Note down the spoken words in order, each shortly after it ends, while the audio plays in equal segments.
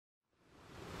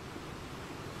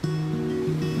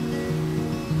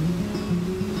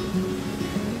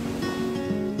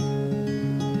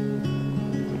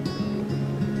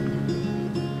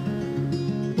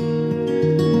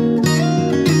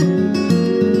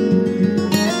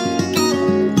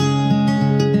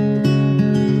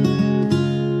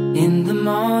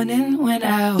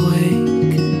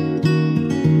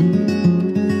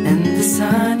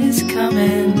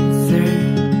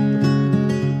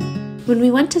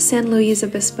San Luis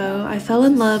Obispo, I fell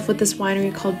in love with this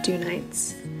winery called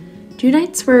Dunites.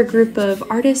 Dunites were a group of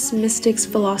artists, mystics,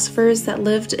 philosophers that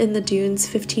lived in the dunes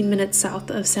 15 minutes south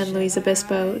of San Luis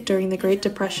Obispo during the Great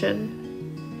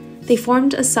Depression. They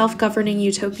formed a self-governing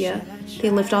utopia. They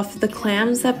lived off of the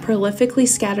clams that prolifically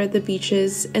scattered the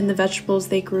beaches and the vegetables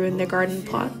they grew in their garden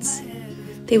plots.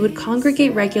 They would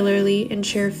congregate regularly and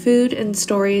share food and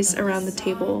stories around the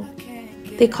table.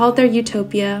 They called their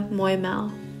utopia Moy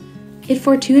Mell. It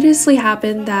fortuitously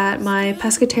happened that my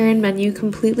pescatarian menu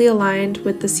completely aligned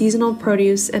with the seasonal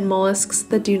produce and mollusks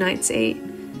the Dunites ate.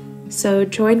 So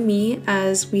join me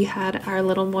as we had our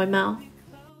little Moy Mell.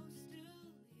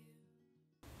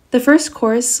 The first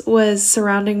course was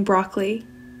surrounding broccoli.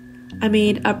 I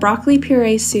made a broccoli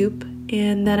puree soup,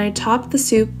 and then I topped the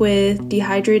soup with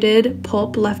dehydrated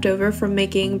pulp left over from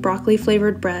making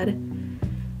broccoli-flavored bread,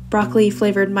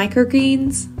 broccoli-flavored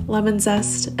microgreens, lemon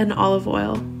zest, and olive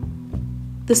oil.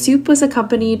 The soup was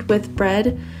accompanied with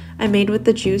bread I made with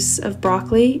the juice of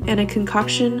broccoli and a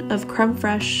concoction of creme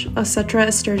fraiche, Oceano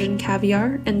esturgeon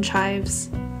caviar, and chives.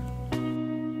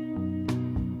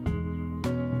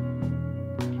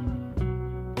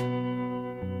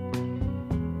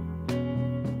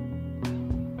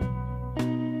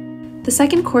 The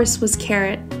second course was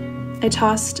carrot. I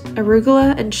tossed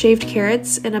arugula and shaved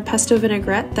carrots in a pesto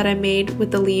vinaigrette that I made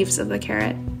with the leaves of the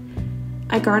carrot.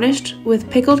 I garnished with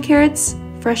pickled carrots,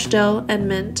 fresh dill, and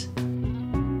mint.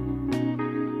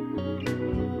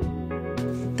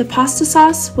 The pasta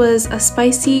sauce was a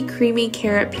spicy, creamy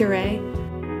carrot puree.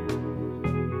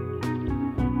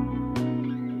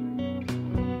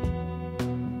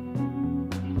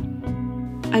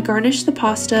 I garnished the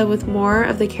pasta with more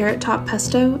of the carrot top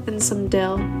pesto and some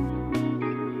dill.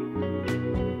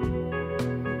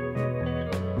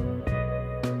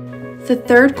 The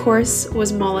third course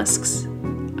was mollusks.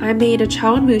 I made a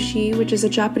chawanmushi, which is a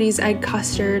Japanese egg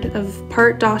custard of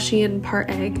part dashi and part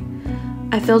egg.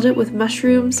 I filled it with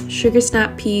mushrooms, sugar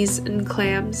snap peas, and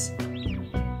clams.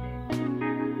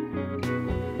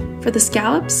 For the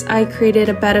scallops, I created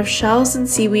a bed of shells and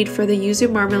seaweed for the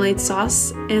yuzu marmalade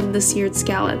sauce and the seared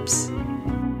scallops.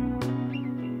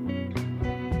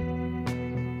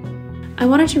 I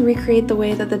wanted to recreate the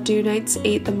way that the Dunites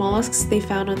ate the mollusks they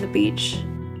found on the beach.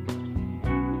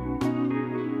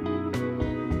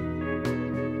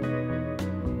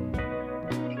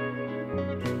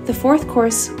 The fourth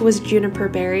course was juniper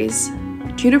berries.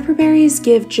 Juniper berries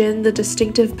give gin the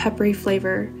distinctive peppery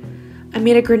flavor. I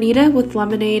made a granita with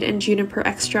lemonade and juniper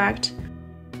extract.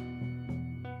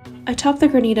 I topped the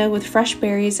granita with fresh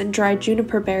berries and dried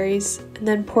juniper berries, and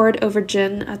then poured over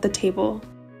gin at the table.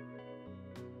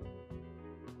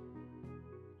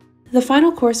 The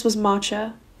final course was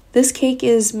matcha. This cake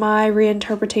is my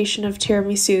reinterpretation of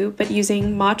tiramisu, but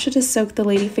using matcha to soak the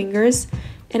ladyfingers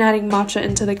and adding matcha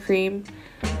into the cream.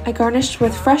 I garnished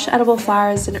with fresh edible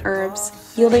flowers and herbs,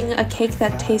 yielding a cake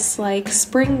that tastes like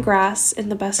spring grass in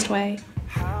the best way.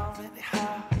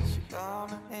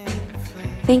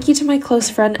 Thank you to my close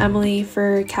friend Emily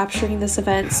for capturing this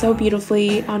event so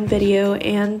beautifully on video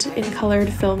and in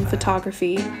colored film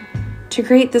photography. To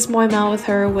create this Moy Mell with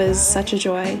her was such a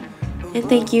joy. And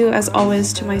thank you, as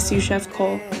always, to my sous chef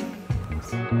Cole.